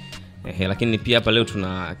nini. Lakini pia hapa leo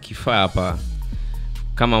tuna kifaa hapa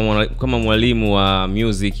kama mwalimu wa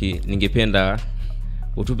music. Ningependa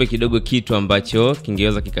utupe kidogo kitu ambacho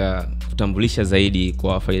kingeweza kikakutambulisha zaidi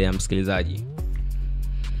kwa faida ya msikilizaji.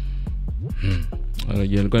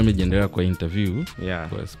 Unajua nilikuwa nimejiandaa kwa interview,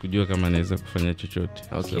 kwa sikujua kama naweza kufanya chochote.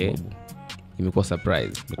 Sababu imekuwa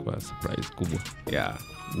surprise kubwa.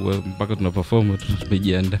 Mpaka tuna perform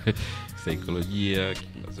tumejiandaa saikolojia,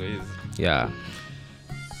 mazoezi.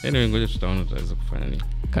 Anyway, ngoja tutaona tutaweza kufanya nini.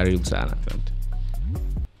 Karibu sana. Asante.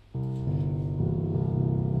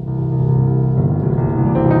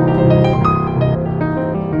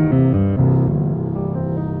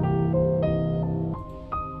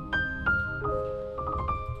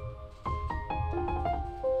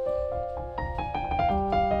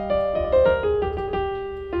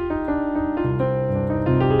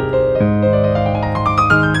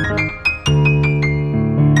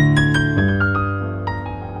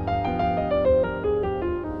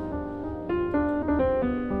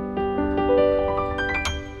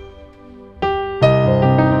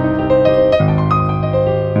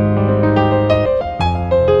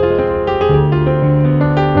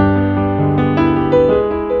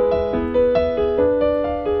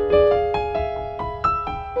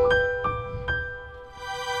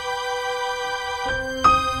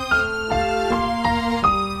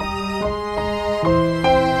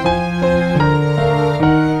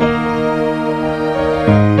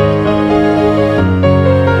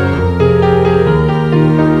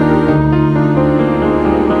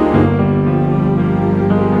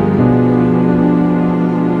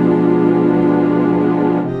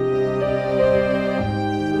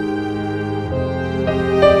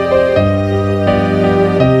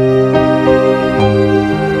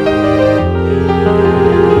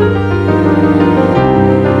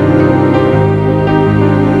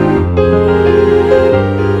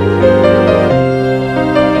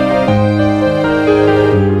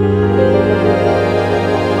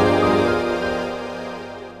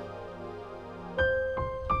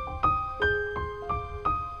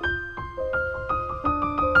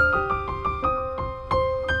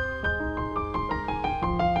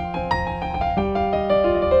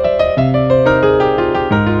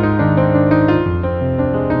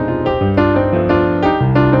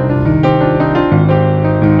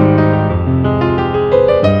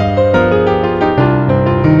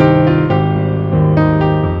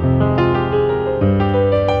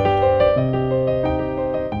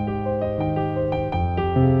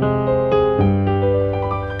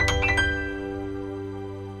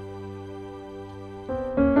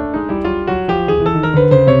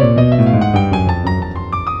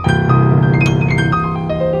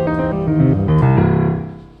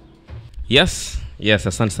 Yes,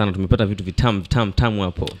 asante sana, tumepata vitu vitamu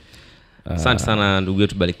hapo. Asante sana ndugu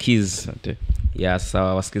yetu Barikeyz. Asante.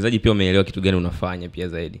 Sawa, wasikilizaji pia wameelewa kitu gani unafanya pia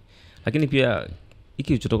zaidi. Lakini pia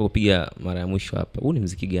hiki ulichotoka kupiga mara ya mwisho hapa, huu ni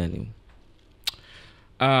muziki gani?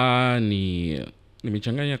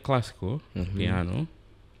 Nimechanganya classical piano.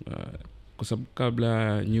 Kwa sababu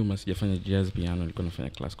kabla nyuma sijafanya jazz piano, nilikuwa nafanya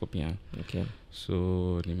classical piano.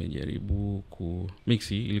 So nimejaribu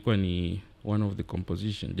mixi, ilikuwa ni one of the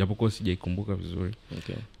composition, japokuwa sijaikumbuka vizuri.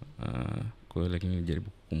 Kwa lakini nilijaribu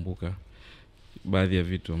kukumbuka baadhi ya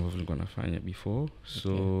vitu ambavyo nilikuwa nafanya before.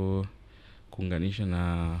 So kuunganisha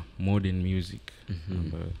na modern music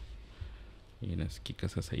ambayo inasikika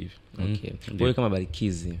sasa hivi. Wewe kama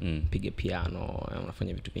Barikeyz piga piano,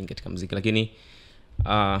 unafanya vitu vingi katika muziki, lakini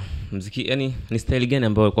muziki yani ni style gani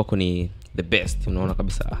ambayo kwako ni the best? Unaona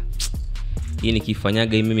kabisa hii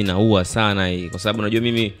nikifanyaga hii mimi naua sana hii, kwa sababu unajua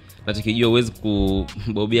mimi natikijua uwezi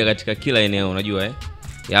kubobea katika kila eneo, unajua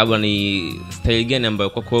labda ni style gani ambayo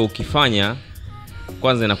kwako wewe ukifanya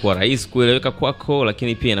kwanza inakuwa rahisi kueleweka kwako,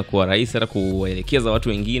 lakini pia inakuwa rahisi hata kuwaelekeza watu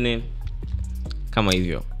wengine kama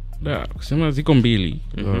hivyo? Kusema ziko mbili.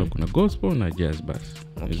 Kuna gospel na jazz bass.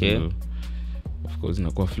 Of course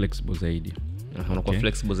inakuwa flexible zaidi. Unakuwa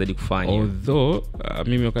flexible zaidi kufanya. Although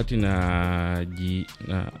mimi wakati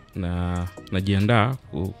najiandaa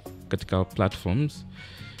katika platforms,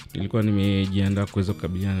 nilikuwa nimejiandaa kuweza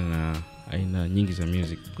kukabiliana na aina nyingi za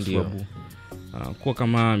music, kwa sababu kwa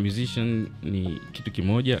kama musician ni kitu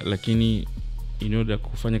kimoja, lakini in order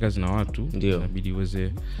kufanya kazi na watu inabidi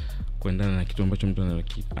uweze kuendana na kitu ambacho mtu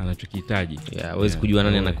anachokihitaji. Uweze kujua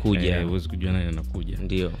nani anakuja. Uweze kujua nani anakuja.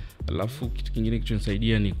 Ndio. Alafu kitu kingine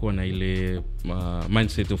kinachonisaidia ni kuwa na ile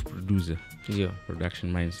mindset of producer.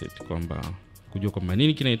 Production mindset, kwamba kujua kwamba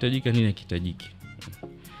nini kinahitajika, nini hakihitajiki.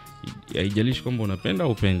 haijalishi kwamba unapenda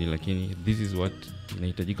au upendi, lakini this is what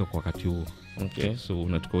inahitajika kwa wakati huo. Okay. So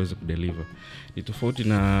unatakiwa uweze kudeliver. Ni tofauti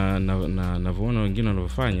na navyoona wengine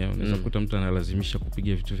wanavyofanya, unaweza kukuta mtu analazimisha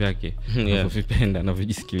kupiga vitu vyake anavyopenda,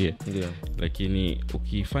 anavyojisikia. Lakini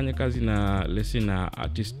ukifanya kazi na na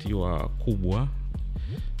artist wa kubwa,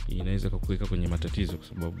 inaweza kukuweka kwenye matatizo kwa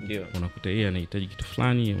sababu unakuta yeye anahitaji kitu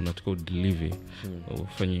fulani, unatakiwa udeliver,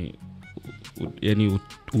 ufanye yani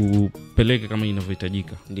upeleke kama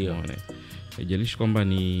inavyohitajika. Haijalishi kwamba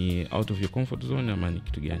ni out of your comfort zone ama ni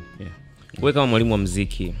kitu gani. Wewe kama mwalimu wa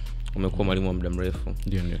muziki, umekuwa mwalimu wa muda mrefu.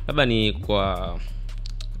 Ndio. Labda ni kwa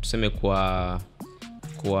tuseme kwa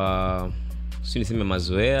si niseme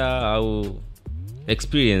mazoea au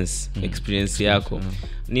experience yako.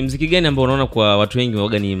 Ni muziki gani ambao unaona kwa watu wengi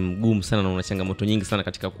waga ni mgumu sana na una changamoto nyingi sana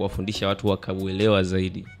katika kuwafundisha watu wakauelewa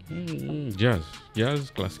zaidi?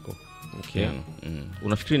 Jazz classical. Okay.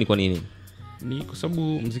 Unafikiri ni kwa nini? Ni kwa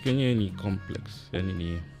sababu muziki wenyewe ni complex, yani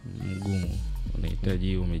ni mgumu,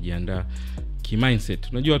 unahitaji umejiandaa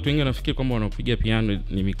ki-mindset. Unajua watu wengi wanafikiri kwamba wanapiga piano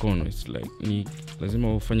ni mikono. It's like ni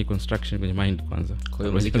lazima ufanye construction kwenye mind kwanza. Kwa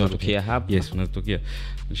hiyo muziki unatokea hapo. Yes, unatokea.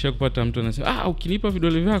 Nishakupata mtu anasema, ukinipa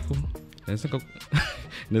vidole vyako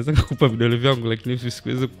naweza kukupa vidole vyangu lakini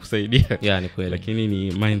siwezi kukusaidia. Ni kweli. Lakini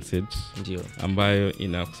ni mindset ndio ambayo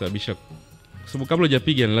inakusababisha, kwa sababu kabla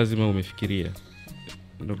hujapiga ni lazima umefikiria.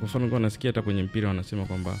 Ndio kwa mfano nasikia hata kwenye mpira wanasema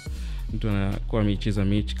kwamba mtu anakuwa amecheza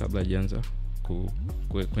mechi kabla hajaanza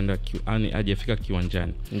kwenda hajafika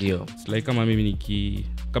kiwanjani. Ndio. It's like kama mimi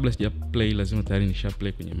kabla sija play lazima tayari nisha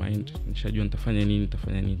play kwenye mind. Nishajua nitafanya nini,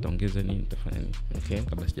 nitaongeza nini, nitafanya nini. Okay.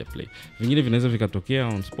 Kabla sija play. Vingine vinaweza vikatokea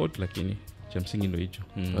on spot, lakini cha msingi ndio hicho.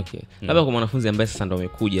 Okay. Labda kwa mwanafunzi ambaye sasa ndo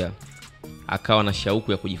amekuja akawa na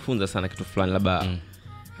shauku ya kujifunza sana kitu fulani, labda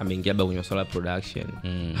ameingia kwenye masuala ya production,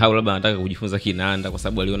 au labda anataka kujifunza kinanda kwa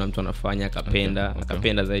sababu aliona mtu anafanya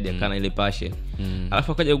akapenda zaidi, akana ile passion.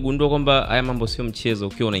 Alafu akaja kugundua kwamba haya mambo sio mchezo.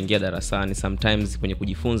 Ukiwa unaingia darasani, sometimes kwenye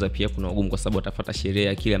kujifunza pia kuna ugumu kwa sababu atafuata sheria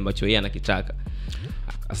ya kile ambacho yeye anakitaka.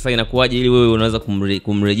 Sasa inakuwaje ili wewe unaweza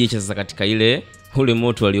kumrejesha sasa katika ule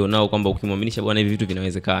moto alionao kwamba ukimwaminisha bwana hivi vitu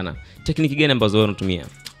vinawezekana? Tekniki gani ambazo wewe unatumia?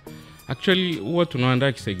 Actually huwa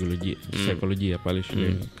tunaandaa kisaikolojia pale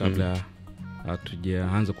shuleni kabla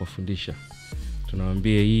hatujaanza kuwafundisha.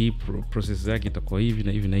 Tunawaambia hii process yake itakuwa hivi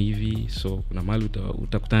na hivi na hivi, so kuna mahali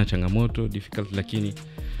utakutana changamoto difficult, lakini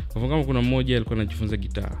kwa kama kuna mmoja alikuwa anajifunza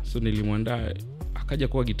gitaa, so nilimwandaa akaja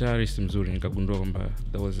kuwa guitarist mzuri, nikagundua kwamba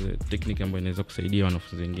there was a technique ambayo inaweza kusaidia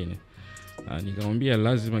wanafunzi wengine. Nikamwambia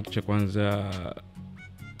lazima kicha kwanza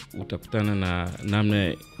utakutana na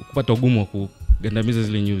namna kupata ugumu wa kugandamiza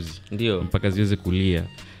zile nyuzi ndio mpaka ziweze kulia,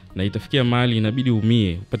 na itafikia mahali inabidi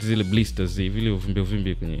umie upate zile blisters vile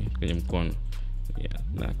uvimbe kwenye mkono.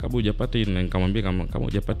 Na kabla hujapata hii, na nikamwambia kama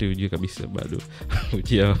hujapata ujue kabisa bado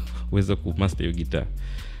hujaweza kumaster hiyo gitaa.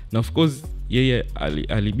 Na of course yeye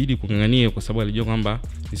alibidi kungangania kwa sababu alijua kwamba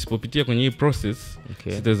nisipopitia kwenye hii process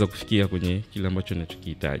sitaweza kufikia kwenye kile ambacho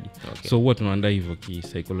ninachokihitaji. So huwa tunaandaa hivyo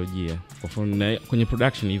kisaikolojia. Kwa mfano kwenye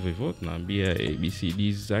production hivyo tunaambia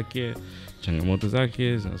ABCDs zake, changamoto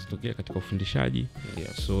zake zinazotokea katika ufundishaji.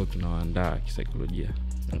 So tunaandaa kisaikolojia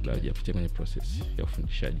kabla hajapitia kwenye process ya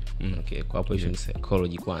ufundishaji. Okay, kwa hapo hiyo ni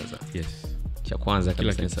psychology kwanza. Yes. Cha kwanza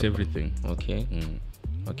kabisa ni everything. Okay.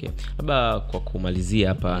 Okay. Labda kwa kumalizia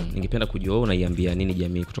hapa, ningependa kujua wewe unaiambia nini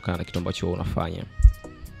jamii kutokana na kitu ambacho wewe unafanya?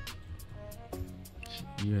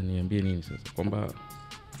 Hiyo niambie nini sasa? Kwamba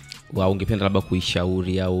ungependa labda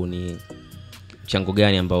kuishauri au ni mchango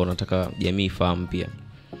gani ambao unataka jamii ifahamu pia?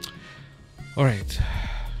 Alright.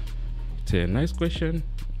 It's a nice question.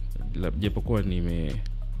 Japokuwa nimeweza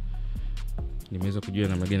kujua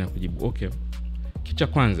namna gani ya kujibu. Okay. Kicha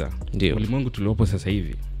kwanza, ulimwengu tuliopo sasa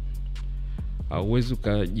hivi hauwezi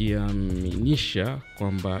kujiaminisha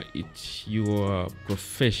kwamba it's your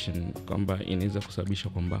profession kwamba inaweza kusababisha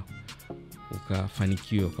kwamba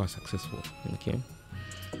ukafanikiwa kwa successful. Okay.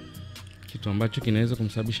 Kitu ambacho kinaweza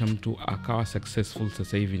kumsababisha mtu akawa successful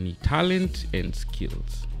sasa hivi ni talent and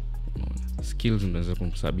skills. Skills zinaweza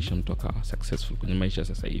kumsababisha mtu akawa successful kwenye maisha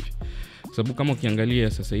sasa hivi. Sababu kama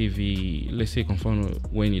ukiangalia sasa hivi, let's say kwa mfano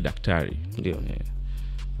wewe ni daktari, ndio,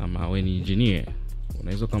 ama wewe ni engineer,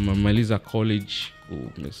 unaweza kama umemaliza college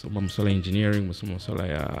umesoma masuala ya engineering, umesoma masuala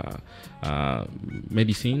ya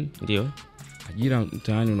medicine, ndio, ajira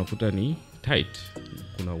mtaani unakuta ni tight.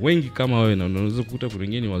 Kuna wengi kama wewe na unaweza kukuta kuna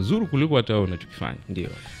wengine wazuri kuliko hata wewe unachokifanya. Ndio.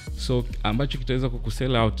 So ambacho kitaweza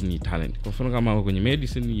kukusell out ni talent. Kwa mfano kama kwenye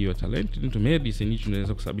medicine, hiyo talent into medicine hicho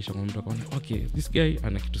inaweza kusababisha kwa mtu akaona okay, this guy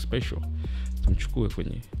ana kitu special, tumchukue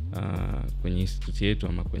kwenye institute yetu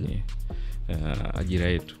ama kwenye ajira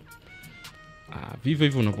yetu. vivyo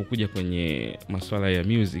hivyo unapokuja kwenye masuala ya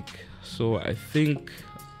music. So I think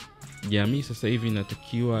jamii sasa hivi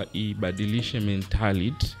inatakiwa ibadilishe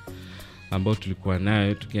mentality ambayo tulikuwa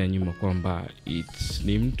nayo tukia nyuma, kwamba it's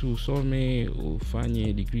ni mtu usome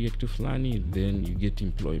ufanye degree ya kitu fulani then you get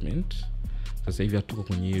employment. Sasa hivi hatuko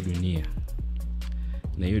kwenye hiyo dunia,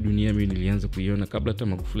 na hiyo dunia mimi nilianza kuiona kabla hata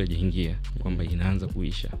Magufuli hajaingia kwamba inaanza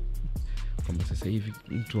kuisha, kwamba sasa hivi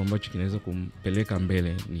mtu ambacho kinaweza kumpeleka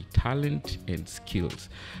mbele ni talent and skills,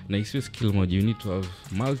 na isiwe skill moja, you need to have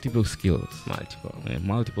multiple skills.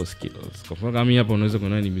 Multiple skills. Kwa mfano mimi hapa unaweza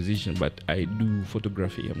kuona ni musician but I do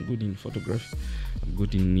photography, I'm good in photography, I'm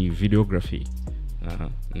good in videography,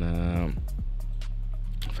 na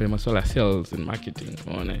fanya masuala ya sales and marketing,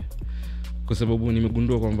 unaona, kwa sababu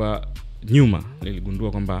nimegundua kwamba nyuma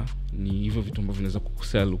niligundua kwamba ni hivyo vitu ambavyo vinaweza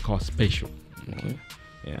kukusell ukawa special. Okay.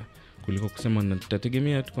 Yeah. Kuliko kusema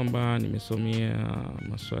nitategemea tu kwamba nimesomea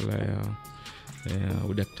masuala ya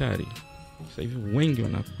udaktari. Sasa hivi wengi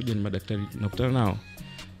wanakuja ni madaktari, nakutana nao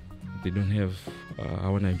they don't have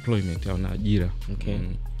hawana employment, hawana ajira. Okay.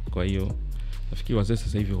 Kwa hiyo nafikiri wazee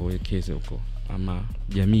sasa hivi wawekeze huko, ama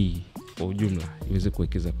jamii kwa ujumla iweze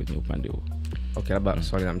kuwekeza kwenye upande huo. Okay, labda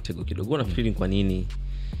swali la mtego kidogo. Unafikiri kwa nini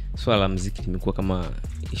swala la muziki limekuwa kama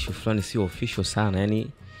issue fulani sio official sana? Yani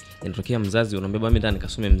inatokea mzazi unambeba mimi ndani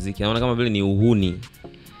kasome muziki, naona kama vile ni uhuni.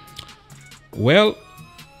 Well,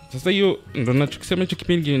 sasa hiyo ndo nachokisema, hicho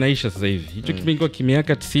kipindi kinaisha sasa hivi. Hicho kipindi kwa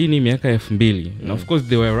miaka 90, miaka 2000. Na of course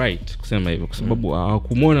they were right kusema hivyo, kwa sababu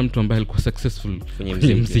hawakumuona mtu ambaye alikuwa successful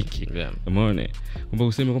kwenye muziki. Umeona? Kwamba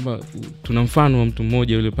useme kwamba tuna mfano wa mtu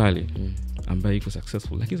mmoja yule pale ambaye yuko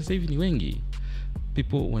successful, lakini sasa hivi ni wengi.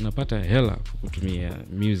 People wanapata hela kutumia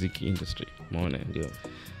music industry. Umeona? Ndio.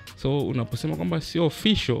 So unaposema kwamba sio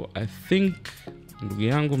official, I think ndugu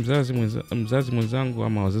yangu mzazi mwenzangu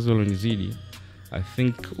ama wazazi walionizidi, I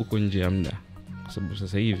think uko nje ya muda, kwa sababu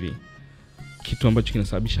sasa hivi kitu ambacho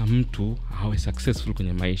kinasababisha mtu awe successful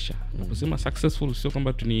kwenye maisha. Unaposema successful sio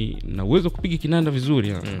kwamba tu ni na uwezo kupiga kinanda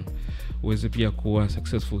vizuri, uweze pia kuwa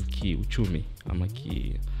successful kiuchumi ama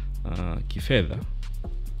kifedha.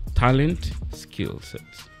 Talent, skill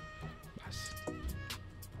sets.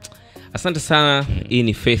 Asante sana. Hii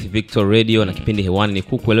ni Faith Victor Radio na kipindi hewani ni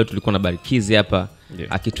Kukwe. Leo tulikuwa na Barikeyz hapa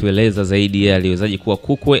akitueleza zaidi yeye aliwezaje kuwa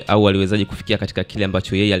Kukwe au aliwezaje kufikia katika kile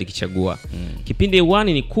ambacho yeye alikichagua. Kipindi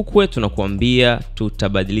hewani ni Kukwe, tunakuambia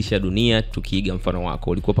tutabadilisha dunia tukiiga mfano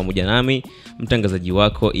wako. Ulikuwa pamoja nami mtangazaji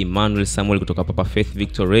wako Emmanuel Samuel kutoka hapa Faith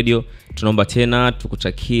Victor Radio. Tunaomba tena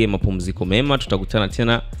tukutakie mapumziko mema. Tutakutana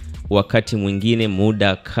tena wakati mwingine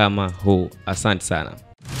muda kama huu. Asante sana.